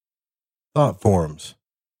Thoughtforms,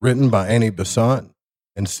 written by Annie Besant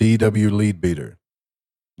and C.W. Leadbeater,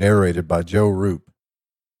 narrated by Joe Roop,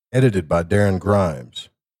 edited by Darren Grimes.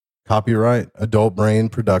 Copyright Adult Brain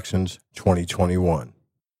Productions 2021.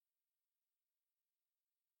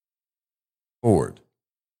 Forward.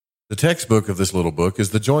 The textbook of this little book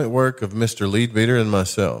is the joint work of Mr. Leadbeater and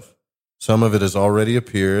myself. Some of it has already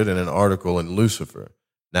appeared in an article in Lucifer,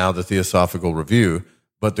 now the Theosophical Review,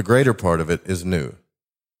 but the greater part of it is new.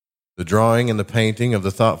 The drawing and the painting of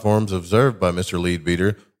the thought forms observed by Mr.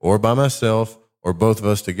 Leadbeater, or by myself, or both of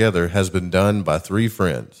us together, has been done by three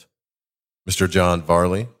friends, Mr. John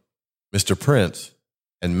Varley, Mr. Prince,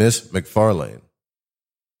 and Miss McFarlane,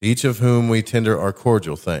 each of whom we tender our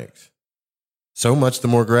cordial thanks. So much the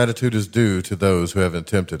more gratitude is due to those who have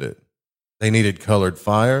attempted it. They needed colored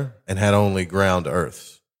fire and had only ground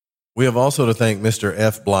earths. We have also to thank Mr.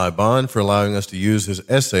 F. Bly Bond for allowing us to use his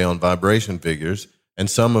essay on vibration figures and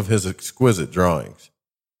some of his exquisite drawings.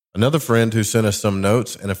 Another friend who sent us some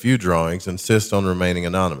notes and a few drawings insists on remaining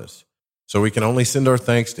anonymous, so we can only send our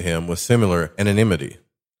thanks to him with similar anonymity.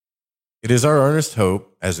 It is our earnest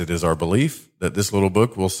hope, as it is our belief, that this little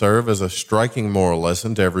book will serve as a striking moral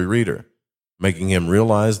lesson to every reader, making him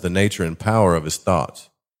realize the nature and power of his thoughts,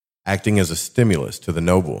 acting as a stimulus to the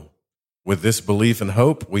noble. With this belief and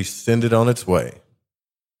hope, we send it on its way.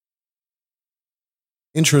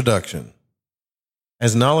 Introduction.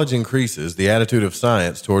 As knowledge increases, the attitude of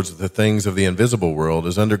science towards the things of the invisible world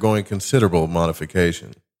is undergoing considerable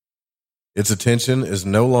modification. Its attention is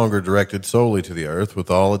no longer directed solely to the earth with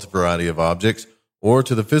all its variety of objects or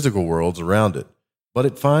to the physical worlds around it, but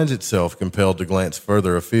it finds itself compelled to glance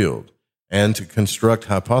further afield and to construct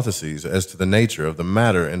hypotheses as to the nature of the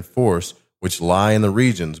matter and force which lie in the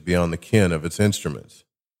regions beyond the ken of its instruments.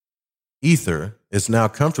 Ether is now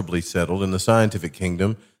comfortably settled in the scientific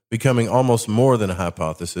kingdom, becoming almost more than a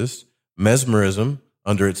hypothesis. Mesmerism,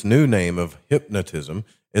 under its new name of hypnotism,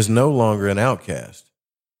 is no longer an outcast.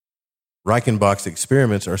 Reichenbach's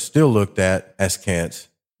experiments are still looked at as Kant's,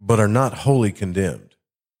 but are not wholly condemned.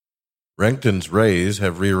 Roentgen's rays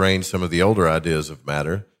have rearranged some of the older ideas of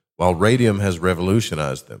matter, while radium has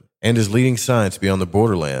revolutionized them and is leading science beyond the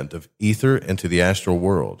borderland of ether into the astral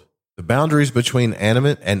world. The boundaries between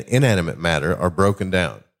animate and inanimate matter are broken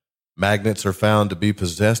down. Magnets are found to be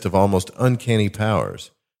possessed of almost uncanny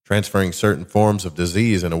powers, transferring certain forms of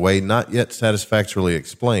disease in a way not yet satisfactorily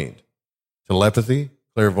explained. Telepathy,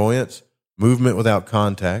 clairvoyance, movement without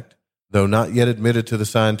contact, though not yet admitted to the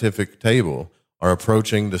scientific table, are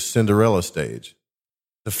approaching the Cinderella stage.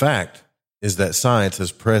 The fact is that science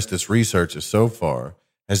has pressed its researches so far,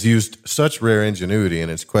 has used such rare ingenuity in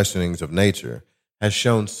its questionings of nature, has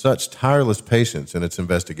shown such tireless patience in its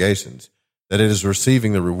investigations, that it is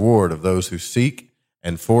receiving the reward of those who seek,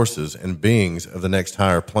 and forces and beings of the next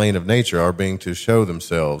higher plane of nature are being to show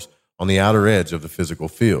themselves on the outer edge of the physical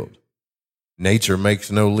field. Nature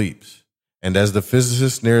makes no leaps, and as the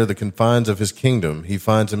physicist near the confines of his kingdom, he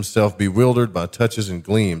finds himself bewildered by touches and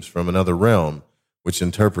gleams from another realm which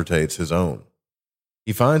interpretates his own.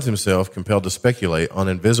 He finds himself compelled to speculate on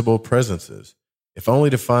invisible presences, if only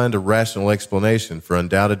to find a rational explanation for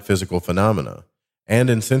undoubted physical phenomena, and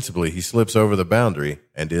insensibly he slips over the boundary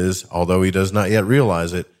and is, although he does not yet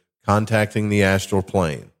realize it, contacting the astral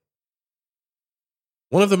plane.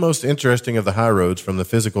 One of the most interesting of the high roads from the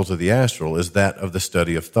physical to the astral is that of the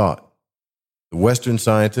study of thought. The Western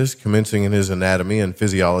scientist, commencing in his anatomy and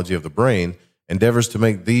physiology of the brain, endeavors to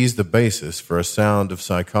make these the basis for a sound of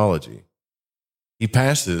psychology. He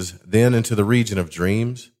passes then into the region of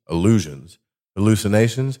dreams, illusions,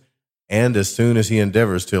 hallucinations, and as soon as he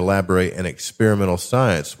endeavors to elaborate an experimental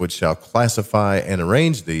science which shall classify and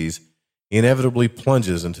arrange these, he inevitably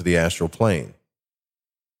plunges into the astral plane.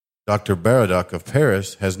 Dr. Baraduc of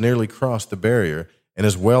Paris has nearly crossed the barrier and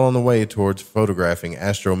is well on the way towards photographing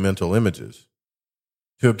astro-mental images,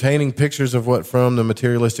 to obtaining pictures of what from the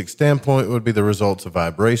materialistic standpoint would be the results of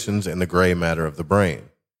vibrations in the gray matter of the brain.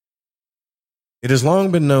 It has long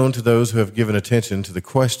been known to those who have given attention to the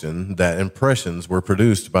question that impressions were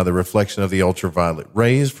produced by the reflection of the ultraviolet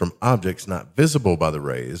rays from objects not visible by the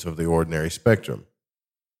rays of the ordinary spectrum.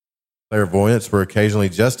 Clairvoyants were occasionally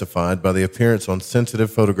justified by the appearance on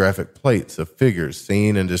sensitive photographic plates of figures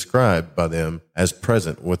seen and described by them as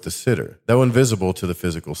present with the sitter, though invisible to the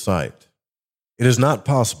physical sight. It is not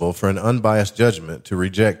possible for an unbiased judgment to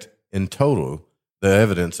reject in total the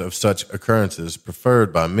evidence of such occurrences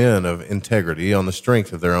preferred by men of integrity on the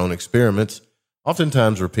strength of their own experiments,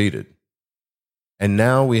 oftentimes repeated. And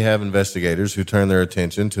now we have investigators who turn their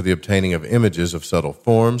attention to the obtaining of images of subtle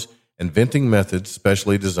forms, inventing methods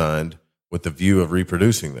specially designed with the view of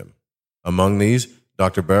reproducing them. Among these,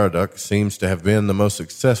 Dr. Baraduc seems to have been the most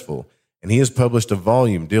successful, and he has published a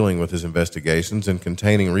volume dealing with his investigations and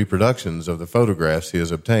containing reproductions of the photographs he has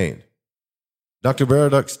obtained. Dr.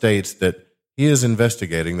 Baraduc states that he is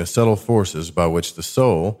investigating the subtle forces by which the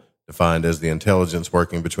soul, defined as the intelligence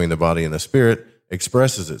working between the body and the spirit,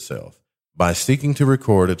 expresses itself, by seeking to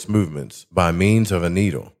record its movements by means of a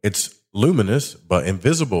needle, its luminous but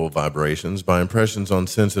invisible vibrations by impressions on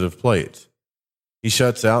sensitive plates. He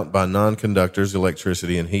shuts out by non-conductors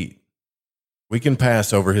electricity and heat. We can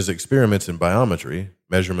pass over his experiments in biometry,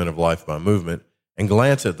 measurement of life by movement, and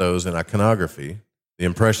glance at those in iconography, the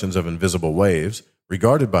impressions of invisible waves,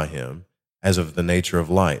 regarded by him as of the nature of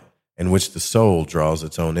light, in which the soul draws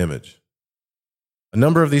its own image. A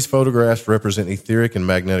number of these photographs represent etheric and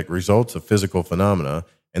magnetic results of physical phenomena,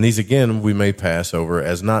 and these again we may pass over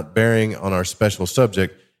as not bearing on our special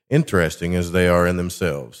subject, interesting as they are in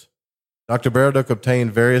themselves. Dr. Baraduc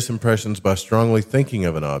obtained various impressions by strongly thinking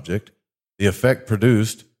of an object, the effect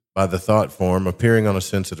produced by the thought form appearing on a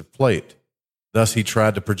sensitive plate. Thus he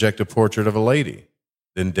tried to project a portrait of a lady,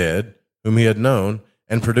 then dead, whom he had known,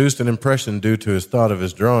 and produced an impression due to his thought of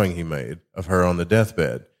his drawing he made of her on the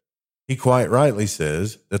deathbed. He quite rightly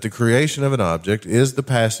says that the creation of an object is the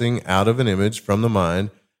passing out of an image from the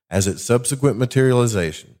mind as its subsequent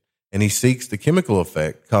materialization, and he seeks the chemical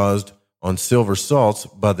effect caused on silver salts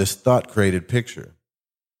by this thought-created picture.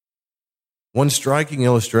 One striking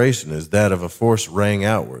illustration is that of a force raying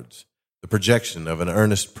outwards, the projection of an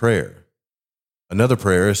earnest prayer. Another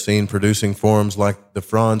prayer is seen producing forms like the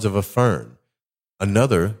fronds of a fern,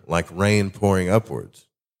 another like rain pouring upwards.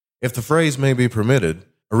 If the phrase may be permitted,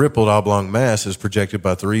 a rippled oblong mass is projected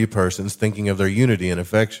by three persons thinking of their unity and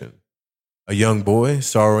affection. A young boy,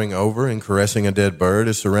 sorrowing over and caressing a dead bird,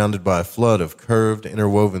 is surrounded by a flood of curved,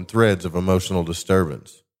 interwoven threads of emotional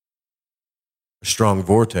disturbance. A strong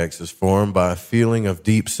vortex is formed by a feeling of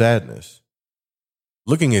deep sadness.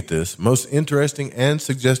 Looking at this most interesting and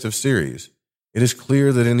suggestive series, it is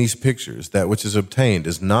clear that in these pictures, that which is obtained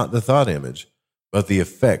is not the thought image, but the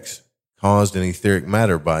effects caused in etheric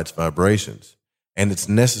matter by its vibrations, and it's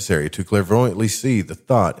necessary to clairvoyantly see the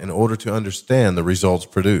thought in order to understand the results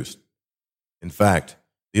produced. In fact,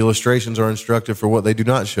 the illustrations are instructive for what they do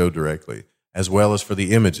not show directly, as well as for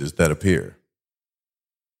the images that appear.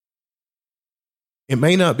 It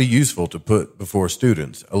may not be useful to put before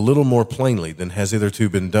students a little more plainly than has hitherto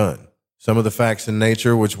been done some of the facts in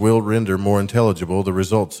nature which will render more intelligible the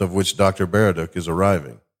results of which Dr. Baraduc is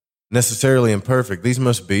arriving. Necessarily imperfect, these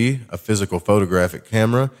must be a physical photographic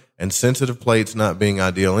camera and sensitive plates not being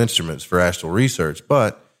ideal instruments for astral research,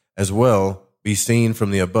 but, as well, be seen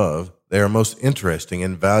from the above, they are most interesting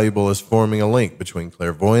and valuable as forming a link between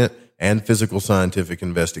clairvoyant and physical scientific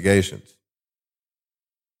investigations.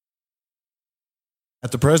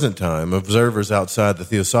 At the present time, observers outside the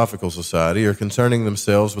Theosophical Society are concerning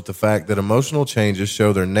themselves with the fact that emotional changes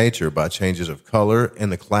show their nature by changes of color in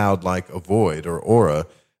the cloud-like void or aura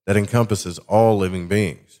that encompasses all living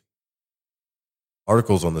beings.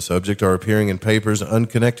 Articles on the subject are appearing in papers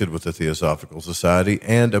unconnected with the Theosophical Society,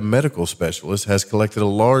 and a medical specialist has collected a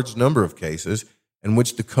large number of cases in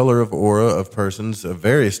which the color of aura of persons of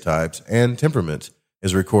various types and temperaments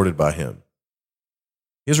is recorded by him.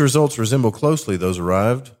 His results resemble closely those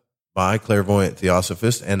arrived by clairvoyant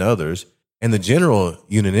theosophists and others, and the general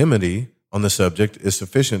unanimity on the subject is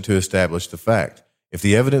sufficient to establish the fact, if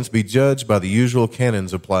the evidence be judged by the usual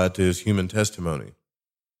canons applied to his human testimony.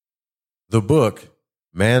 The book,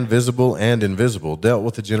 Man Visible and Invisible, dealt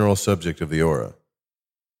with the general subject of the aura.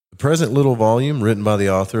 The present little volume, written by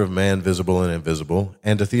the author of Man Visible and Invisible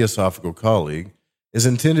and a theosophical colleague, is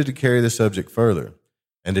intended to carry the subject further,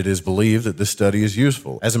 and it is believed that this study is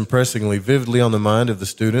useful, as impressing vividly on the mind of the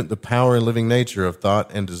student the power and living nature of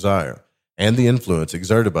thought and desire, and the influence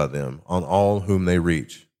exerted by them on all whom they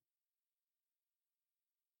reach.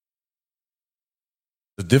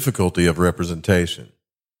 The difficulty of representation.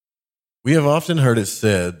 We have often heard it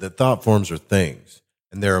said that thought forms are things,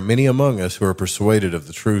 and there are many among us who are persuaded of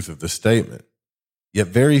the truth of this statement. Yet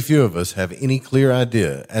very few of us have any clear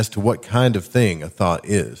idea as to what kind of thing a thought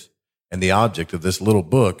is, and the object of this little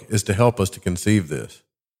book is to help us to conceive this.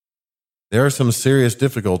 There are some serious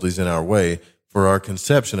difficulties in our way, for our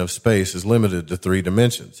conception of space is limited to 3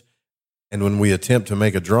 dimensions, and when we attempt to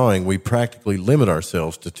make a drawing, we practically limit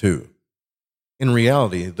ourselves to 2. In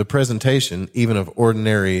reality, the presentation, even of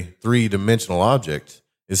ordinary 3-dimensional objects,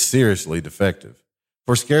 is seriously defective,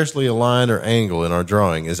 for scarcely a line or angle in our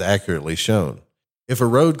drawing is accurately shown. If a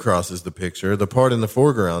road crosses the picture, the part in the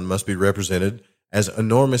foreground must be represented as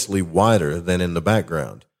enormously wider than in the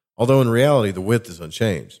background, although in reality the width is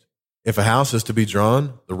unchanged. If a house is to be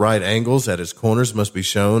drawn, the right angles at its corners must be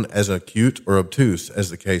shown as acute or obtuse as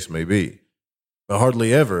the case may be, but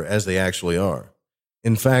hardly ever as they actually are.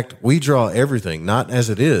 In fact, we draw everything not as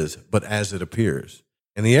it is, but as it appears.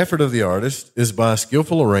 And the effort of the artist is by a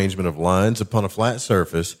skillful arrangement of lines upon a flat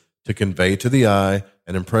surface to convey to the eye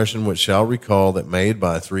an impression which shall recall that made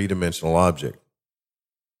by a three-dimensional object.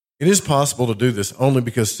 It is possible to do this only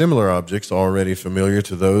because similar objects are already familiar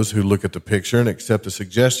to those who look at the picture and accept the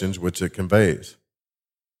suggestions which it conveys.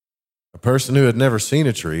 A person who had never seen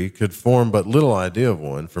a tree could form but little idea of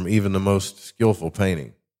one from even the most skillful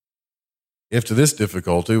painting. If to this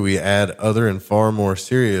difficulty we add other and far more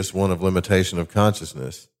serious one of limitation of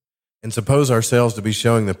consciousness, and suppose ourselves to be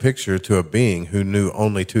showing the picture to a being who knew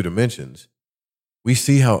only two dimensions, we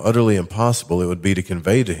see how utterly impossible it would be to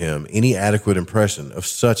convey to him any adequate impression of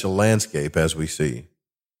such a landscape as we see.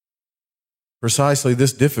 Precisely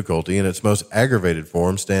this difficulty in its most aggravated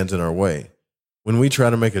form stands in our way. When we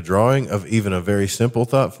try to make a drawing of even a very simple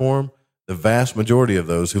thought form, the vast majority of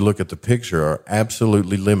those who look at the picture are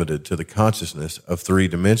absolutely limited to the consciousness of three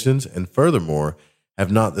dimensions and furthermore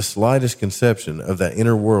have not the slightest conception of that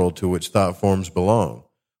inner world to which thought forms belong,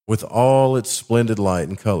 with all its splendid light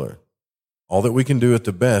and color. All that we can do at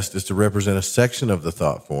the best is to represent a section of the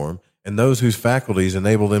thought form, and those whose faculties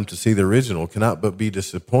enable them to see the original cannot but be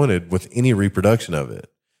disappointed with any reproduction of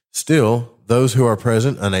it. Still, those who are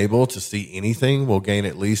present unable to see anything will gain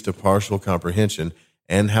at least a partial comprehension,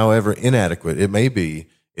 and however inadequate it may be,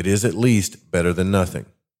 it is at least better than nothing.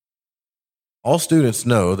 All students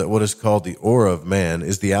know that what is called the aura of man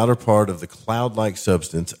is the outer part of the cloud-like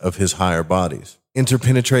substance of his higher bodies,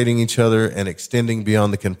 interpenetrating each other and extending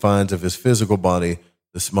beyond the confines of his physical body,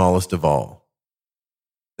 the smallest of all.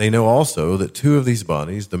 They know also that two of these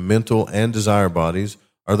bodies, the mental and desire bodies,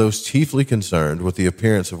 are those chiefly concerned with the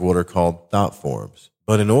appearance of what are called thought forms.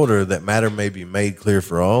 But in order that matter may be made clear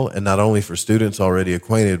for all, and not only for students already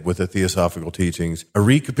acquainted with the theosophical teachings, a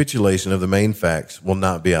recapitulation of the main facts will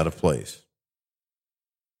not be out of place.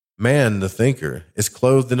 Man, the thinker, is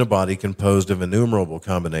clothed in a body composed of innumerable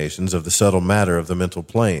combinations of the subtle matter of the mental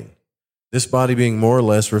plane, this body being more or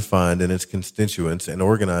less refined in its constituents and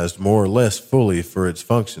organized more or less fully for its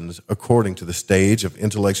functions according to the stage of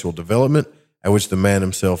intellectual development at which the man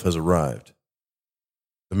himself has arrived.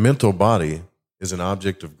 The mental body is an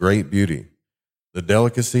object of great beauty, the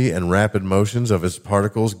delicacy and rapid motions of its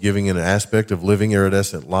particles giving an aspect of living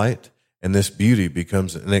iridescent light, and this beauty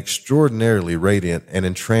becomes an extraordinarily radiant and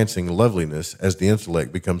entrancing loveliness as the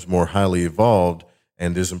intellect becomes more highly evolved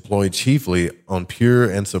and is employed chiefly on pure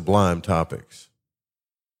and sublime topics.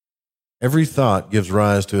 Every thought gives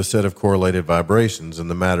rise to a set of correlated vibrations in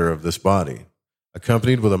the matter of this body,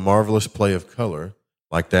 accompanied with a marvelous play of color,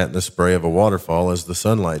 like that in the spray of a waterfall as the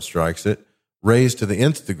sunlight strikes it, raised to the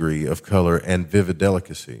nth degree of color and vivid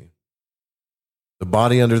delicacy. The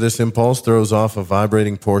body under this impulse throws off a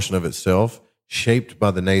vibrating portion of itself, shaped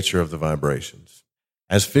by the nature of the vibrations.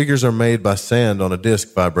 As figures are made by sand on a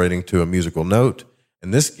disc vibrating to a musical note,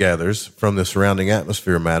 and this gathers from the surrounding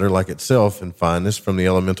atmosphere matter like itself in fineness from the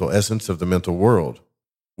elemental essence of the mental world.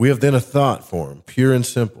 We have then a thought form, pure and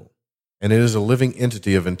simple, and it is a living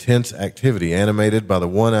entity of intense activity animated by the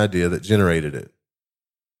one idea that generated it.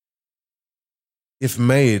 If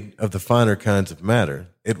made of the finer kinds of matter,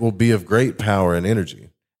 it will be of great power and energy,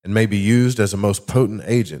 and may be used as a most potent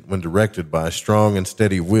agent when directed by a strong and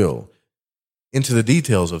steady will. Into the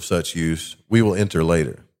details of such use we will enter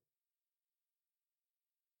later.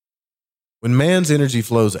 When man's energy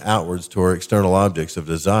flows outwards toward external objects of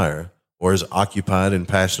desire, or is occupied in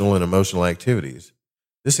passional and emotional activities,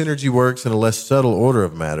 this energy works in a less subtle order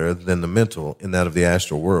of matter than the mental in that of the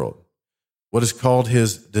astral world. What is called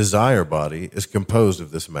his desire body is composed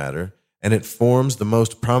of this matter, and it forms the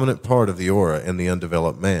most prominent part of the aura in the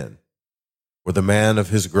undeveloped man. For the man of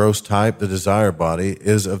his gross type, the desire body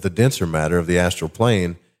is of the denser matter of the astral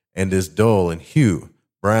plane and is dull in hue,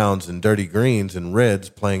 browns and dirty greens and reds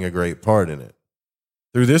playing a great part in it.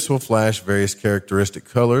 Through this will flash various characteristic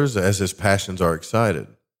colors as his passions are excited.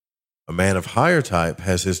 A man of higher type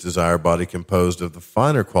has his desire body composed of the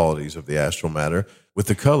finer qualities of the astral matter, with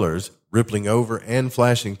the colors rippling over and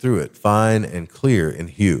flashing through it, fine and clear in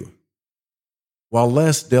hue. While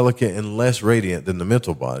less delicate and less radiant than the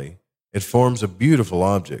mental body, it forms a beautiful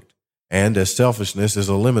object, and as selfishness is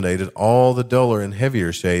eliminated, all the duller and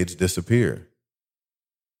heavier shades disappear.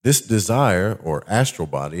 This desire, or astral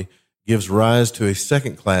body, gives rise to a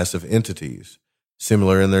second class of entities,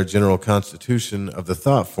 similar in their general constitution of the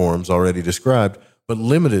thought forms already described, but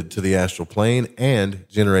limited to the astral plane and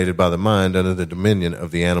generated by the mind under the dominion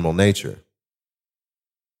of the animal nature.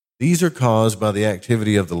 These are caused by the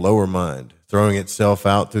activity of the lower mind, throwing itself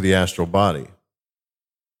out through the astral body.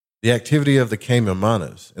 The activity of the kama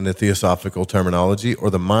manas, in the theosophical terminology,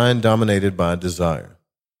 or the mind dominated by desire.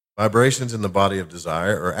 Vibrations in the body of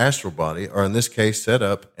desire, or astral body, are in this case set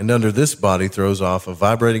up, and under this body throws off a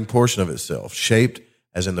vibrating portion of itself, shaped,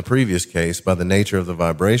 as in the previous case, by the nature of the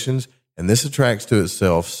vibrations, and this attracts to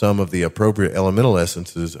itself some of the appropriate elemental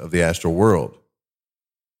essences of the astral world.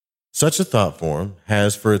 Such a thought form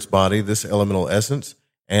has for its body this elemental essence,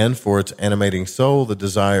 and for its animating soul the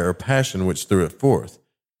desire or passion which threw it forth,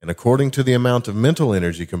 and according to the amount of mental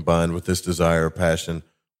energy combined with this desire or passion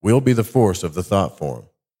will be the force of the thought form.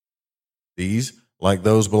 These, like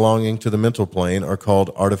those belonging to the mental plane, are called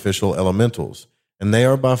artificial elementals, and they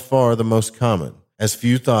are by far the most common, as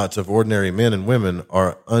few thoughts of ordinary men and women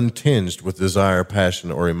are untinged with desire,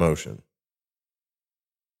 passion, or emotion.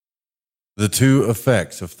 The two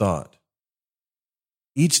effects of thought.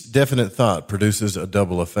 Each definite thought produces a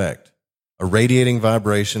double effect, a radiating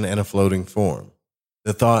vibration and a floating form.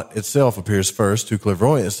 The thought itself appears first to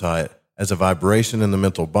clairvoyant sight as a vibration in the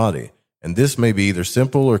mental body, and this may be either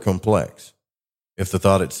simple or complex. If the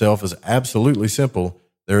thought itself is absolutely simple,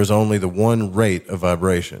 there is only the one rate of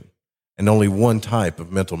vibration, and only one type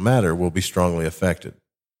of mental matter will be strongly affected.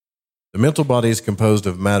 The mental body is composed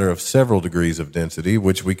of matter of several degrees of density,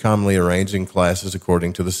 which we commonly arrange in classes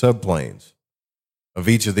according to the subplanes. Of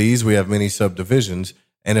each of these, we have many subdivisions,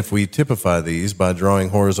 and if we typify these by drawing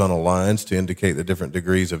horizontal lines to indicate the different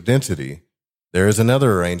degrees of density, there is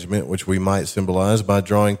another arrangement which we might symbolize by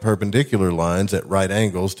drawing perpendicular lines at right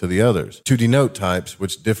angles to the others, to denote types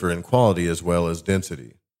which differ in quality as well as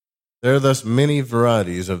density. There are thus many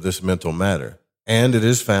varieties of this mental matter, and it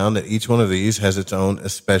is found that each one of these has its own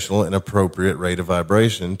especial and appropriate rate of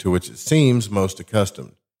vibration to which it seems most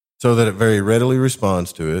accustomed, so that it very readily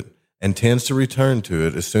responds to it and tends to return to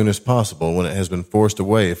it as soon as possible when it has been forced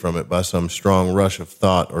away from it by some strong rush of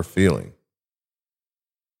thought or feeling.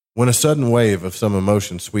 When a sudden wave of some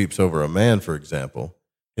emotion sweeps over a man, for example,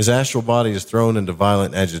 his astral body is thrown into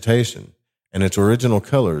violent agitation, and its original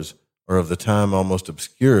colors are of the time almost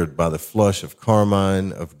obscured by the flush of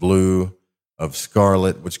carmine, of blue, of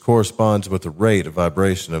scarlet, which corresponds with the rate of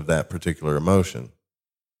vibration of that particular emotion.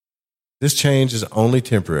 This change is only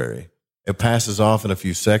temporary. It passes off in a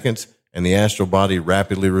few seconds, and the astral body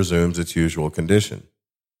rapidly resumes its usual condition.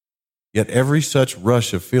 Yet every such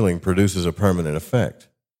rush of feeling produces a permanent effect.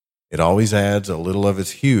 It always adds a little of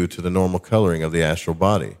its hue to the normal coloring of the astral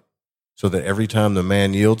body, so that every time the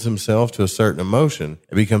man yields himself to a certain emotion,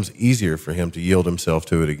 it becomes easier for him to yield himself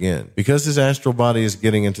to it again, because his astral body is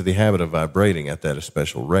getting into the habit of vibrating at that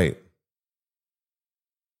especial rate.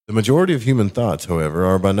 The majority of human thoughts, however,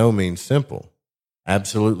 are by no means simple.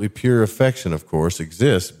 Absolutely pure affection, of course,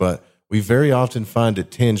 exists, but we very often find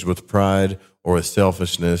it tinged with pride or with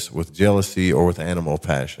selfishness, with jealousy, or with animal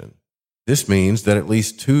passion. This means that at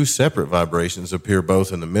least two separate vibrations appear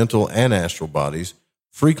both in the mental and astral bodies,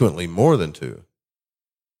 frequently more than two.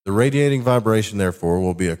 The radiating vibration, therefore,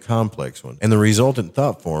 will be a complex one, and the resultant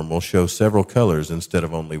thought form will show several colors instead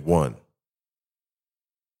of only one.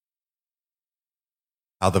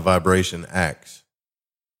 How the vibration acts.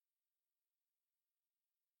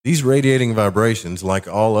 These radiating vibrations, like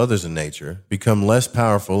all others in nature, become less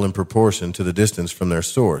powerful in proportion to the distance from their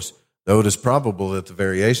source, though it is probable that the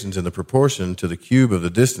variations in the proportion to the cube of the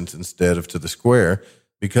distance instead of to the square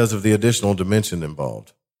because of the additional dimension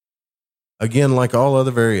involved. Again, like all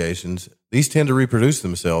other variations, these tend to reproduce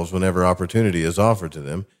themselves whenever opportunity is offered to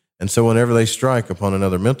them, and so whenever they strike upon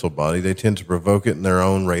another mental body, they tend to provoke it in their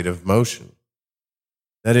own rate of motion.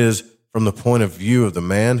 That is, from the point of view of the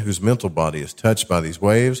man whose mental body is touched by these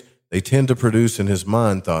waves, they tend to produce in his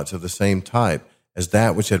mind thoughts of the same type as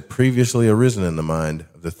that which had previously arisen in the mind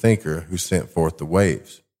of the thinker who sent forth the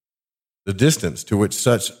waves. The distance to which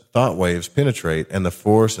such thought waves penetrate and the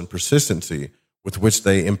force and persistency with which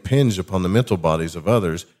they impinge upon the mental bodies of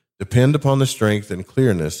others depend upon the strength and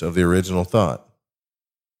clearness of the original thought.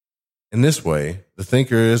 In this way, the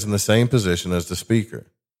thinker is in the same position as the speaker.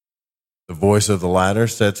 The voice of the latter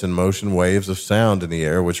sets in motion waves of sound in the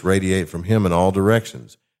air which radiate from him in all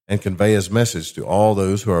directions and convey his message to all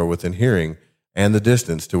those who are within hearing, and the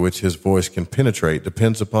distance to which his voice can penetrate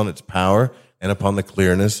depends upon its power and upon the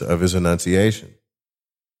clearness of his enunciation.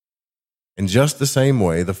 In just the same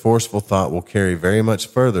way, the forceful thought will carry very much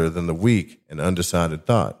further than the weak and undecided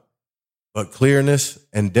thought. But clearness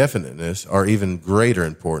and definiteness are even greater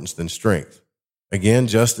importance than strength. Again,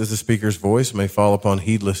 just as the speaker's voice may fall upon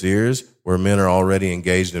heedless ears where men are already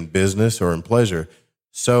engaged in business or in pleasure,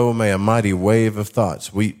 so may a mighty wave of thought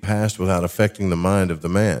sweep past without affecting the mind of the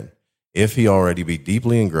man, if he already be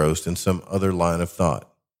deeply engrossed in some other line of thought.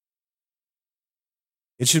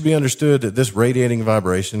 It should be understood that this radiating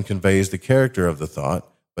vibration conveys the character of the thought,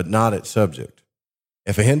 but not its subject.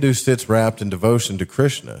 If a Hindu sits wrapped in devotion to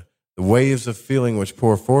Krishna, the waves of feeling which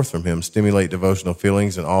pour forth from him stimulate devotional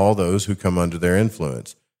feelings in all those who come under their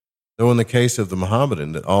influence. Though in the case of the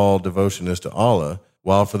Mohammedan, that all devotion is to Allah,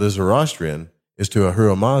 while for the Zoroastrian is to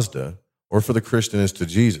Ahura Mazda, or for the Christian is to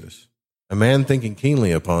Jesus. A man thinking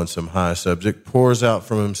keenly upon some high subject pours out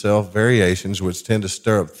from himself variations which tend to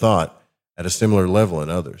stir up thought at a similar level in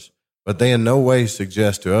others, but they in no way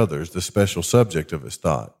suggest to others the special subject of his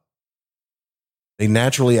thought. They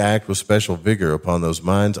naturally act with special vigor upon those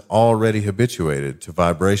minds already habituated to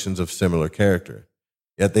vibrations of similar character.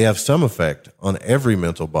 Yet they have some effect on every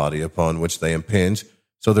mental body upon which they impinge,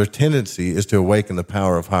 so their tendency is to awaken the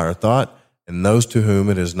power of higher thought in those to whom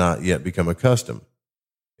it has not yet become accustomed.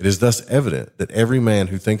 It is thus evident that every man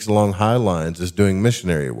who thinks along high lines is doing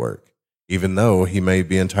missionary work, even though he may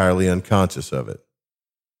be entirely unconscious of it.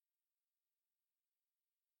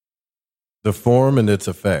 The form and its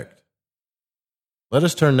effect. Let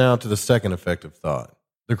us turn now to the second effect of thought,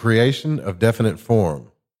 the creation of definite form.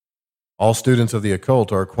 All students of the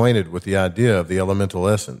occult are acquainted with the idea of the elemental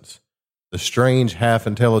essence, the strange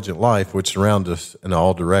half-intelligent life which surrounds us in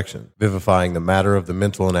all directions, vivifying the matter of the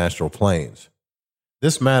mental and astral planes.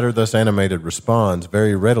 This matter, thus animated, responds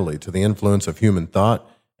very readily to the influence of human thought,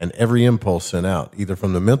 and every impulse sent out, either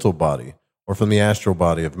from the mental body or from the astral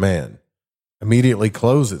body of man, immediately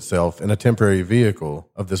clothes itself in a temporary vehicle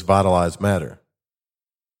of this vitalized matter.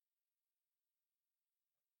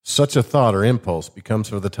 Such a thought or impulse becomes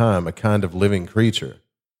for the time a kind of living creature,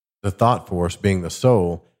 the thought force being the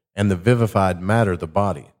soul and the vivified matter the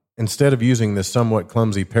body. Instead of using this somewhat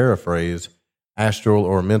clumsy paraphrase, astral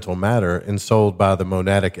or mental matter ensouled by the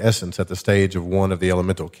monadic essence at the stage of one of the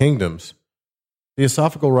elemental kingdoms,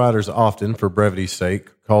 theosophical writers often, for brevity's sake,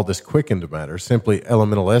 call this quickened matter simply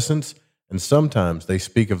elemental essence, and sometimes they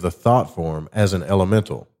speak of the thought form as an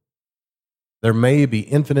elemental. There may be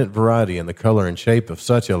infinite variety in the color and shape of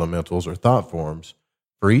such elementals or thought forms,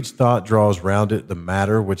 for each thought draws round it the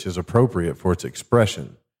matter which is appropriate for its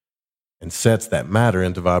expression, and sets that matter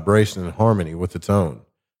into vibration and harmony with its own,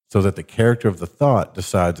 so that the character of the thought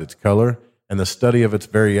decides its color, and the study of its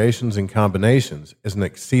variations and combinations is an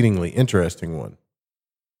exceedingly interesting one.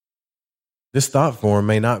 This thought form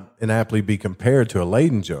may not inaptly be compared to a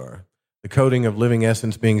Leyden jar, the coating of living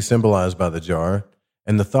essence being symbolized by the jar,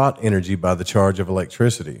 and the thought energy by the charge of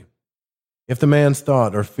electricity. If the man's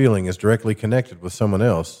thought or feeling is directly connected with someone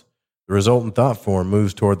else, the resultant thought form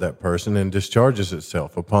moves toward that person and discharges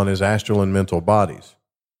itself upon his astral and mental bodies.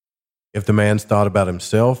 If the man's thought about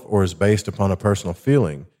himself or is based upon a personal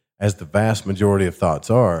feeling, as the vast majority of thoughts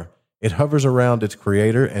are, it hovers around its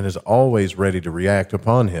creator and is always ready to react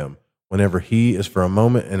upon him whenever he is for a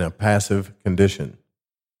moment in a passive condition.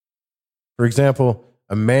 For example,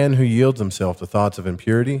 a man who yields himself to thoughts of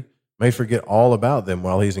impurity may forget all about them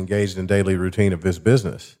while he's engaged in daily routine of his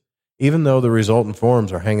business, even though the resultant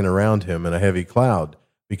forms are hanging around him in a heavy cloud,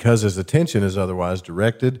 because his attention is otherwise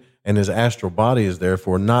directed and his astral body is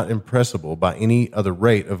therefore not impressible by any other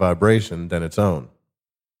rate of vibration than its own.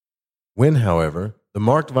 When, however, the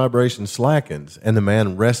marked vibration slackens and the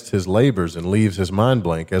man rests his labors and leaves his mind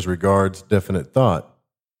blank as regards definite thought,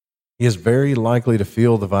 he is very likely to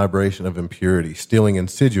feel the vibration of impurity stealing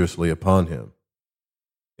insidiously upon him.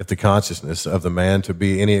 If the consciousness of the man to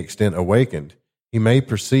be any extent awakened, he may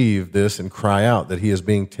perceive this and cry out that he is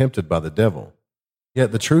being tempted by the devil.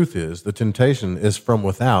 Yet the truth is, the temptation is from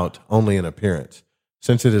without only in appearance,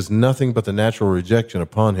 since it is nothing but the natural rejection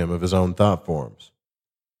upon him of his own thought forms.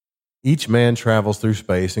 Each man travels through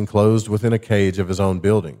space enclosed within a cage of his own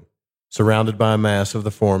building, surrounded by a mass of the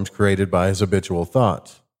forms created by his habitual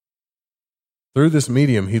thoughts. Through this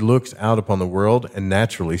medium, he looks out upon the world and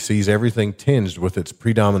naturally sees everything tinged with its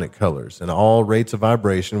predominant colors, and all rates of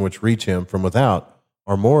vibration which reach him from without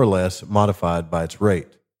are more or less modified by its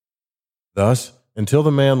rate. Thus, until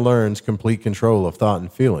the man learns complete control of thought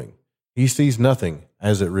and feeling, he sees nothing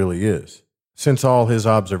as it really is, since all his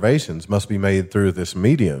observations must be made through this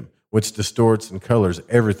medium, which distorts and colors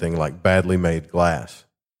everything like badly made glass.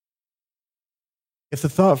 If the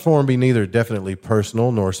thought form be neither definitely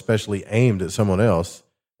personal nor specially aimed at someone else,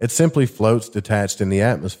 it simply floats detached in the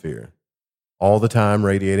atmosphere, all the time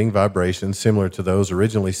radiating vibrations similar to those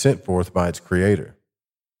originally sent forth by its creator.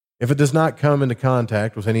 If it does not come into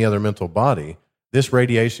contact with any other mental body, this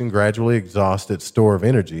radiation gradually exhausts its store of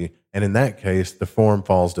energy, and in that case, the form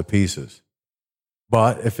falls to pieces.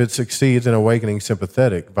 But if it succeeds in awakening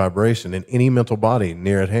sympathetic vibration in any mental body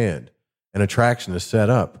near at hand, an attraction is set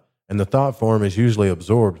up, and the thought form is usually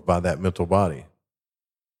absorbed by that mental body.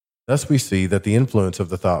 Thus, we see that the influence of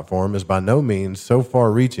the thought form is by no means so far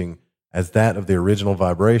reaching as that of the original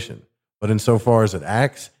vibration, but insofar as it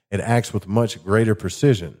acts with much greater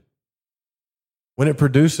precision. When it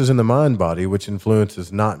produces in the mind body, which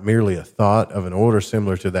influences not merely a thought of an order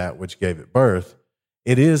similar to that which gave it birth,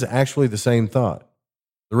 it is actually the same thought.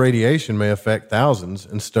 The radiation may affect thousands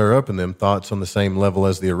and stir up in them thoughts on the same level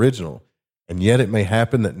as the original, and yet it may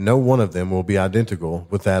happen that no one of them will be identical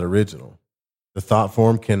with that original. The thought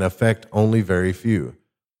form can affect only very few,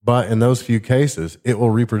 but in those few cases, it will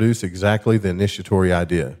reproduce exactly the initiatory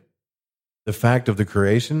idea. The fact of the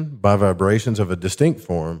creation by vibrations of a distinct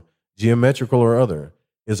form, geometrical or other,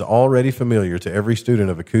 is already familiar to every student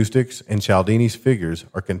of acoustics, and Cialdini's figures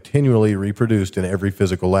are continually reproduced in every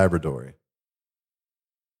physical laboratory.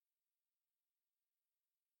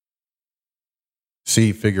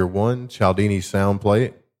 See Figure 1, Cialdini's sound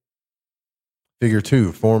plate. Figure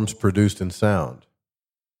 2, forms produced in sound.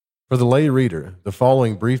 For the lay reader, the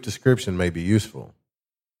following brief description may be useful.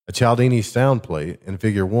 A Cialdini sound plate in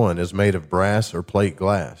Figure 1 is made of brass or plate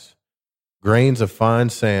glass. Grains of fine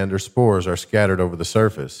sand or spores are scattered over the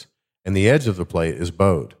surface, and the edge of the plate is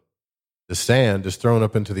bowed. The sand is thrown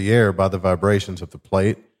up into the air by the vibrations of the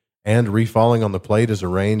plate, and refalling on the plate is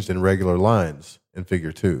arranged in regular lines in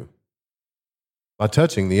Figure 2. By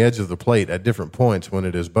touching the edge of the plate at different points when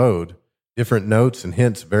it is bowed, different notes and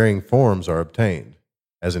hence varying forms are obtained,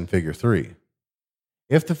 as in Figure 3.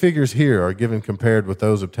 If the figures here are given compared with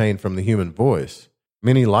those obtained from the human voice,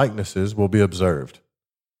 many likenesses will be observed.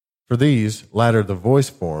 For these latter, the voice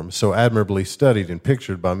form, so admirably studied and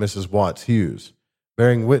pictured by Mrs. Watts Hughes,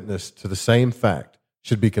 bearing witness to the same fact,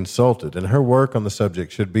 should be consulted, and her work on the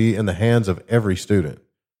subject should be in the hands of every student.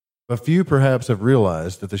 But few perhaps have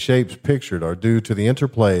realized that the shapes pictured are due to the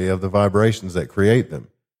interplay of the vibrations that create them,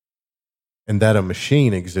 and that a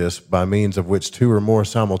machine exists by means of which two or more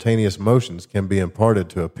simultaneous motions can be imparted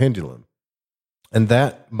to a pendulum, and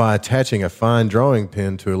that by attaching a fine drawing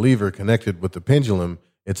pen to a lever connected with the pendulum,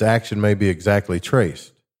 its action may be exactly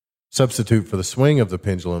traced. Substitute for the swing of the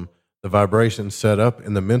pendulum the vibrations set up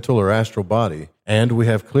in the mental or astral body, and we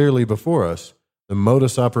have clearly before us the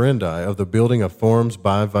modus operandi of the building of forms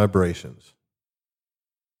by vibrations.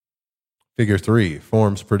 Figure 3,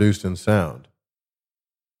 forms produced in sound.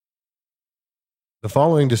 The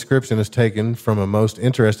following description is taken from a most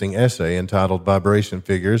interesting essay entitled Vibration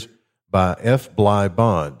Figures by F. Bly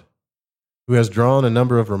Bond, who has drawn a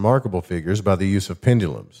number of remarkable figures by the use of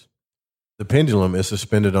pendulums. The pendulum is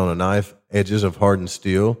suspended on a knife edges of hardened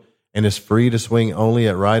steel and is free to swing only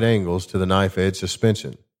at right angles to the knife edge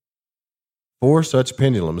suspension. 4 such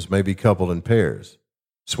pendulums may be coupled in pairs,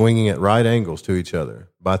 swinging at right angles to each other,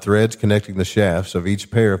 by threads connecting the shafts of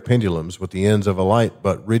each pair of pendulums with the ends of a light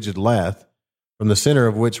but rigid lath, from the center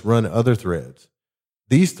of which run other threads.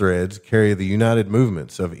 These threads carry the united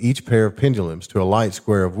movements of each pair of pendulums to a light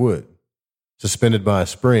square of wood, suspended by a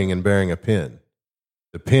spring and bearing a pin.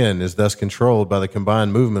 The pin is thus controlled by the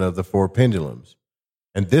combined movement of the 4 pendulums,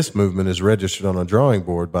 and this movement is registered on a drawing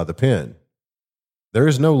board by the pen. There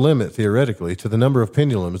is no limit, theoretically, to the number of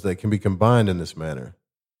pendulums that can be combined in this manner.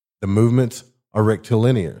 The movements are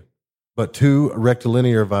rectilinear, but 2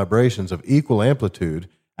 rectilinear vibrations of equal amplitude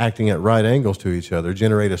acting at right angles to each other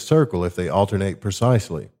generate a circle if they alternate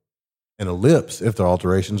precisely, an ellipse if their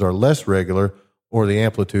alterations are less regular or the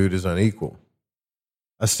amplitude is unequal.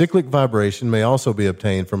 A cyclic vibration may also be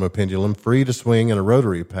obtained from a pendulum free to swing in a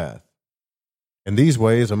rotary path. In these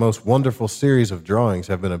ways, a most wonderful series of drawings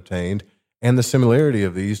have been obtained, and the similarity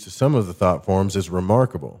of these to some of the thought forms is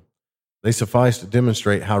remarkable. They suffice to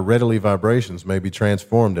demonstrate how readily vibrations may be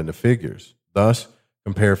transformed into figures. Thus,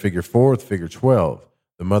 compare Figure 4 with Figure 12,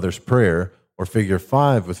 the Mother's Prayer, or Figure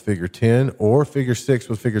 5 with Figure 10, or Figure 6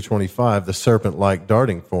 with Figure 25, the serpent-like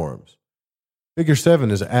darting forms. Figure 7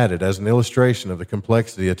 is added as an illustration of the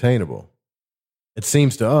complexity attainable. It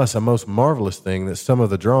seems to us a most marvelous thing that some of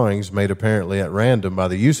the drawings made apparently at random by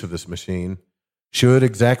the use of this machine should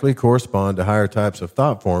exactly correspond to higher types of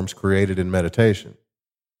thought forms created in meditation.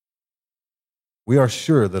 We are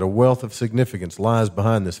sure that a wealth of significance lies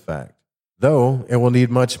behind this fact, though it will need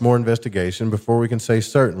much more investigation before we can say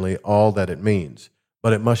certainly all that it means.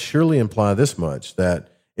 But it must surely imply this much, that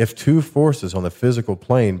if 2 forces on the physical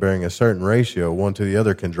plane bearing a certain ratio one to the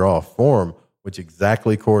other can draw a form which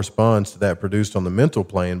exactly corresponds to that produced on the mental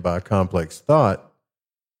plane by a complex thought,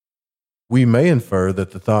 we may infer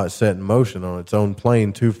that the thought set in motion on its own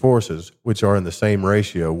plane 2 forces which are in the same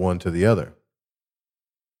ratio one to the other.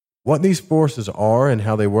 What these forces are and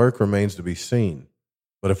how they work remains to be seen,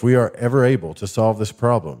 but if we are ever able to solve this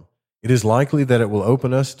problem, it is likely that it will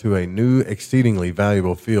open us to a new, exceedingly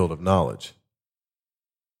valuable field of knowledge.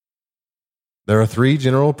 There are three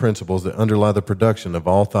general principles that underlie the production of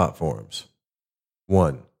all thought forms.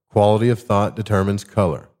 1. Quality of thought determines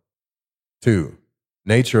color. 2.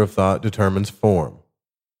 Nature of thought determines form.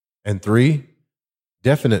 And 3.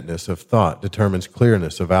 Definiteness of thought determines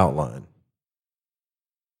clearness of outline.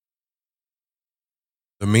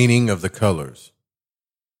 The meaning of the colors.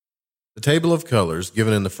 The table of colors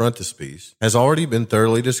given in the frontispiece has already been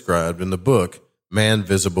thoroughly described in the book Man,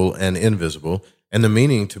 Visible and Invisible, and the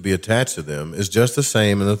meaning to be attached to them is just the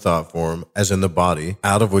same in the thought form as in the body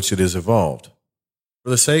out of which it is evolved. For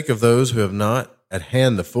the sake of those who have not at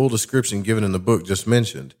hand the full description given in the book just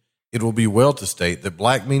mentioned, it will be well to state that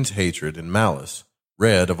black means hatred and malice.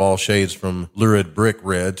 Red, of all shades from lurid brick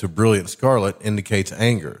red to brilliant scarlet, indicates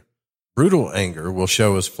anger. Brutal anger will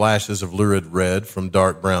show as flashes of lurid red from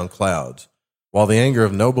dark brown clouds, while the anger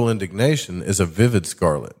of noble indignation is a vivid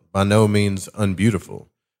scarlet, by no means unbeautiful.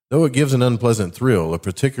 Though it gives an unpleasant thrill, a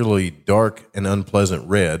particularly dark and unpleasant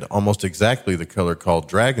red, almost exactly the color called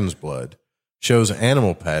dragon's blood, shows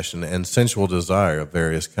animal passion and sensual desire of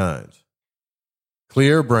various kinds.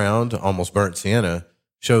 Clear brown to almost burnt sienna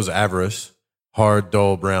shows avarice. Hard,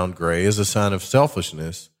 dull brown gray is a sign of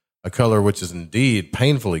selfishness, a color which is indeed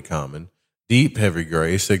painfully common. Deep, heavy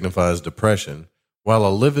gray signifies depression, while a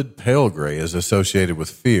livid, pale gray is associated with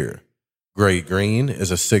fear. Gray-green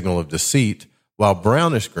is a signal of deceit, while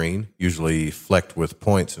brownish-green, usually flecked with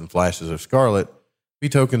points and flashes of scarlet,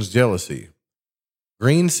 betokens jealousy.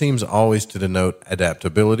 Green seems always to denote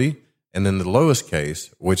adaptability, and in the lowest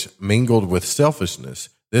case, which mingled with selfishness,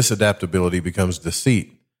 this adaptability becomes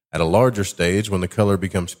deceit. At a larger stage, when the color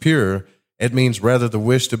becomes pure, it means rather the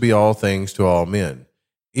wish to be all things to all men,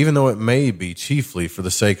 even though it may be chiefly for the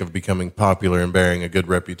sake of becoming popular and bearing a good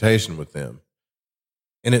reputation with them.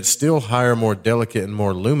 In its still higher, more delicate, and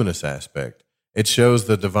more luminous aspect, it shows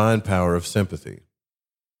the divine power of sympathy.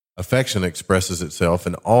 Affection expresses itself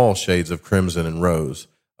in all shades of crimson and rose.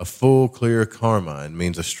 A full, clear carmine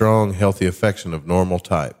means a strong, healthy affection of normal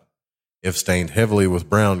type. If stained heavily with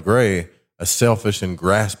brown-gray, a selfish and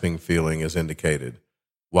grasping feeling is indicated,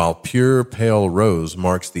 while pure, pale rose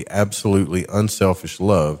marks the absolutely unselfish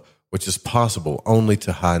love which is possible only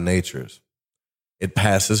to high natures. It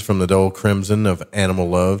passes from the dull crimson of animal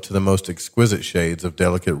love to the most exquisite shades of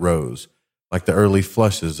delicate rose, like the early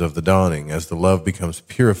flushes of the dawning as the love becomes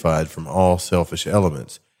purified from all selfish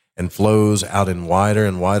elements and flows out in wider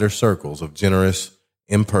and wider circles of generous,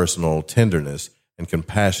 impersonal tenderness and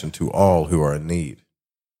compassion to all who are in need.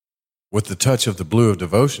 With the touch of the blue of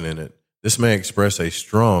devotion in it, this may express a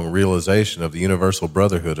strong realization of the universal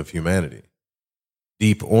brotherhood of humanity.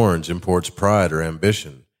 Deep orange imports pride or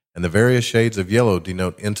ambition, and the various shades of yellow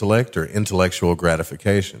denote intellect or intellectual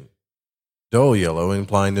gratification. Dull yellow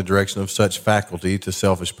implying the direction of such faculty to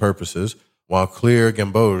selfish purposes, while clear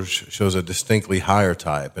gamboge shows a distinctly higher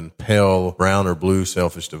type, and pale brown or blue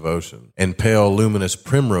selfish devotion. And pale luminous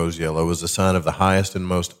primrose yellow is a sign of the highest and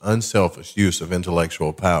most unselfish use of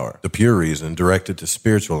intellectual power, the pure reason directed to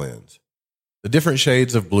spiritual ends. The different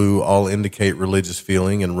shades of blue all indicate religious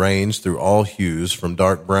feeling and range through all hues from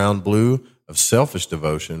dark brown blue of selfish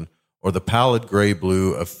devotion or the pallid gray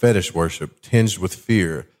blue of fetish worship tinged with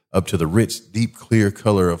fear up to the rich, deep, clear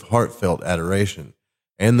color of heartfelt adoration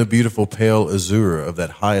and the beautiful pale azure of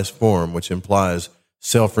that highest form which implies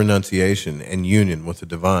self-renunciation and union with the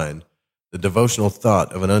divine. The devotional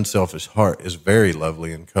thought of an unselfish heart is very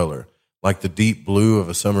lovely in color, like the deep blue of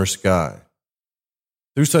a summer sky.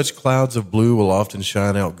 Through such clouds of blue will often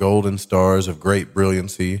shine out golden stars of great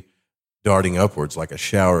brilliancy, darting upwards like a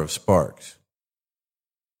shower of sparks.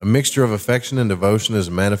 A mixture of affection and devotion is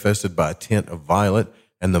manifested by a tint of violet,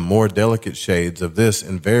 and the more delicate shades of this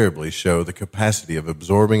invariably show the capacity of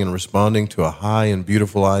absorbing and responding to a high and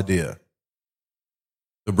beautiful idea.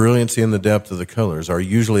 The brilliancy and the depth of the colors are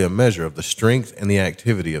usually a measure of the strength and the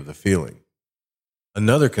activity of the feeling.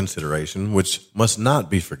 Another consideration, which must not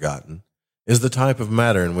be forgotten, is the type of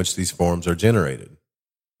matter in which these forms are generated.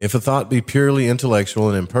 If a thought be purely intellectual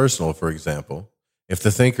and impersonal, for example, if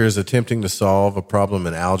the thinker is attempting to solve a problem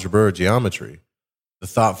in algebra or geometry, the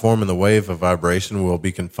thought form and the wave of vibration will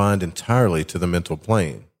be confined entirely to the mental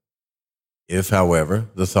plane. If, however,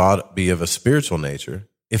 the thought be of a spiritual nature,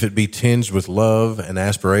 if it be tinged with love and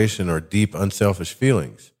aspiration or deep unselfish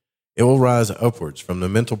feelings, it will rise upwards from the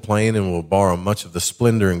mental plane and will borrow much of the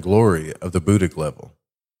splendor and glory of the Buddhic level.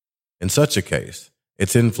 In such a case,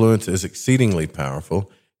 its influence is exceedingly powerful,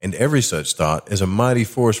 and every such thought is a mighty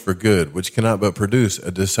force for good which cannot but produce a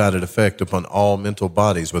decided effect upon all mental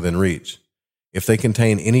bodies within reach, if they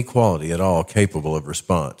contain any quality at all capable of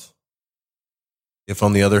response. If,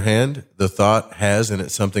 on the other hand, the thought has in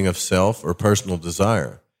it something of self or personal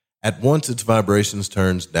desire, at once its vibrations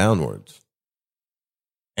turns downwards,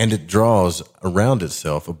 and it draws around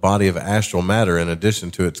itself a body of astral matter in addition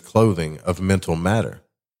to its clothing of mental matter.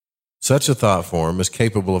 Such a thought form is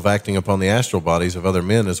capable of acting upon the astral bodies of other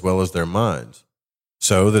men as well as their minds,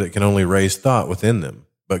 so that it can only raise thought within them,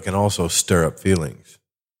 but can also stir up feelings.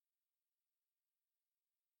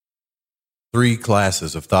 3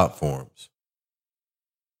 classes of thought forms.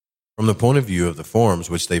 From the point of view of the forms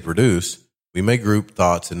which they produce, we may group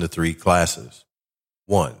thoughts into 3 classes.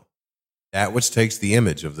 1. That which takes the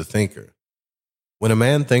image of the thinker. When a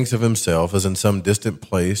man thinks of himself as in some distant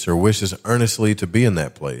place or wishes earnestly to be in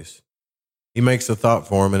that place, he makes a thought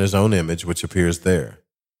form in his own image which appears there.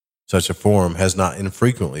 Such a form has not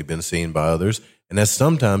infrequently been seen by others and has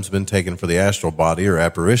sometimes been taken for the astral body or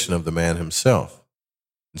apparition of the man himself.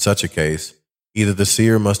 In such a case, either the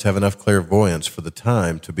seer must have enough clairvoyance for the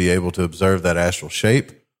time to be able to observe that astral shape,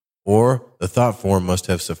 or the thought form must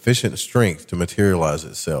have sufficient strength to materialize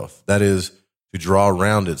itself, that is, to draw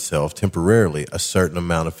around itself temporarily a certain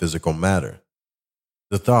amount of physical matter.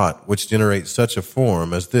 The thought which generates such a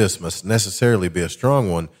form as this must necessarily be a strong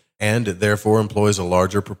one, and it therefore employs a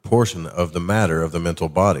larger proportion of the matter of the mental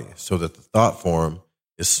body, so that the thought form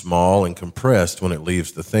is small and compressed when it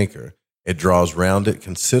leaves the thinker. It draws round it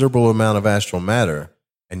considerable amount of astral matter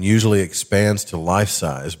and usually expands to life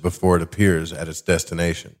size before it appears at its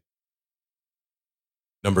destination.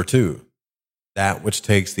 Number 2, that which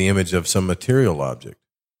takes the image of some material object.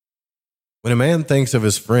 When a man thinks of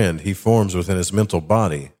his friend, he forms within his mental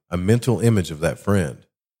body a mental image of that friend,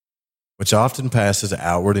 which often passes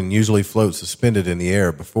outward and usually floats suspended in the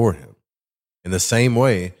air before him. In the same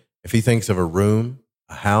way, if he thinks of a room,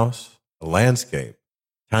 a house, a landscape,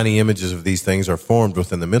 tiny images of these things are formed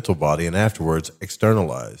within the mental body and afterwards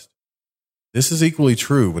externalized. This is equally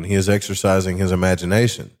true when he is exercising his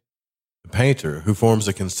imagination. The painter, who forms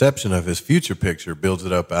a conception of his future picture, builds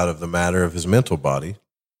it up out of the matter of his mental body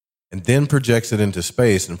and then projects it into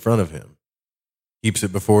space in front of him, keeps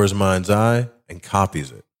it before his mind's eye, and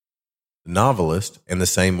copies it. The novelist, in the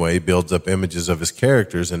same way, builds up images of his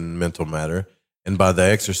characters in mental matter, and by the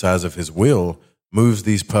exercise of his will, moves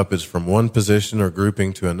these puppets from one position or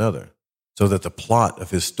grouping to another, so that the plot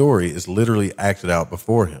of his story is literally acted out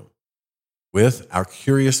before him. With our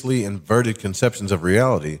curiously inverted conceptions of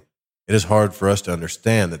reality, it is hard for us to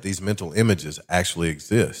understand that these mental images actually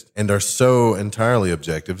exist and are so entirely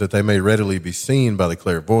objective that they may readily be seen by the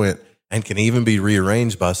clairvoyant and can even be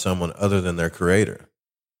rearranged by someone other than their creator.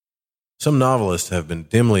 Some novelists have been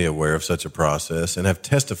dimly aware of such a process and have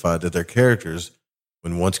testified that their characters,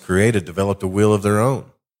 when once created, developed a will of their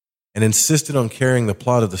own and insisted on carrying the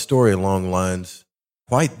plot of the story along lines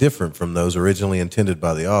quite different from those originally intended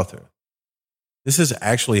by the author. This has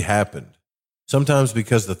actually happened, sometimes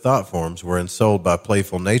because the thought forms were ensouled by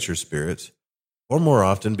playful nature spirits, or more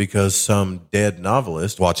often because some dead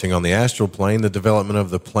novelist, watching on the astral plane the development of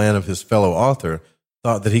the plan of his fellow author,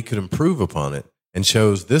 thought that he could improve upon it and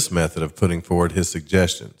chose this method of putting forward his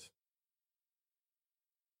suggestions.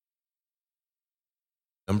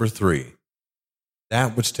 Number 3,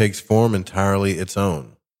 that which takes form entirely its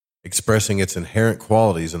own, expressing its inherent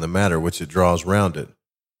qualities in the matter which it draws round it.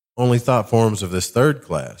 Only thought forms of this 3rd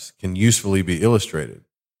class can usefully be illustrated,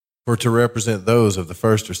 for to represent those of the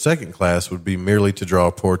 1st or 2nd class would be merely to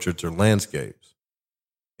draw portraits or landscapes.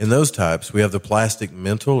 In those types, we have the plastic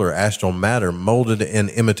mental or astral matter molded in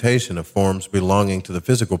imitation of forms belonging to the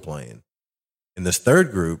physical plane. In this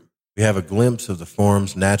 3rd group, we have a glimpse of the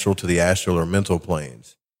forms natural to the astral or mental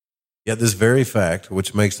planes. Yet this very fact,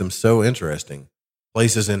 which makes them so interesting,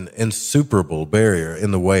 places an insuperable barrier in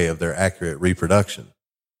the way of their accurate reproduction.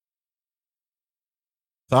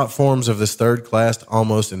 Thought forms of this 3rd class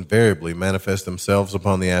almost invariably manifest themselves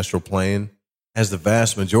upon the astral plane, as the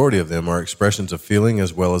vast majority of them are expressions of feeling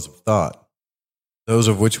as well as of thought. Those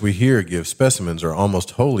of which we here give specimens are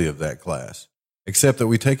almost wholly of that class, except that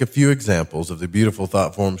we take a few examples of the beautiful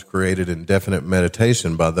thought forms created in definite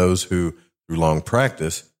meditation by those who, through long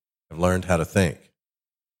practice, have learned how to think.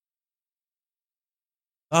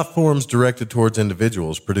 Thought forms directed towards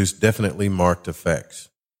individuals produce definitely marked effects.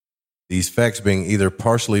 These effects being either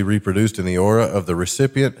partially reproduced in the aura of the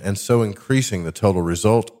recipient and so increasing the total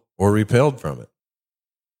result, or repelled from it.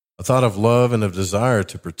 A thought of love and of desire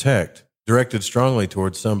to protect, directed strongly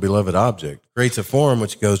towards some beloved object, creates a form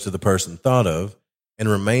which goes to the person thought of and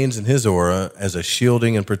remains in his aura as a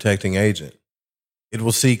shielding and protecting agent. It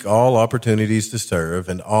will seek all opportunities to serve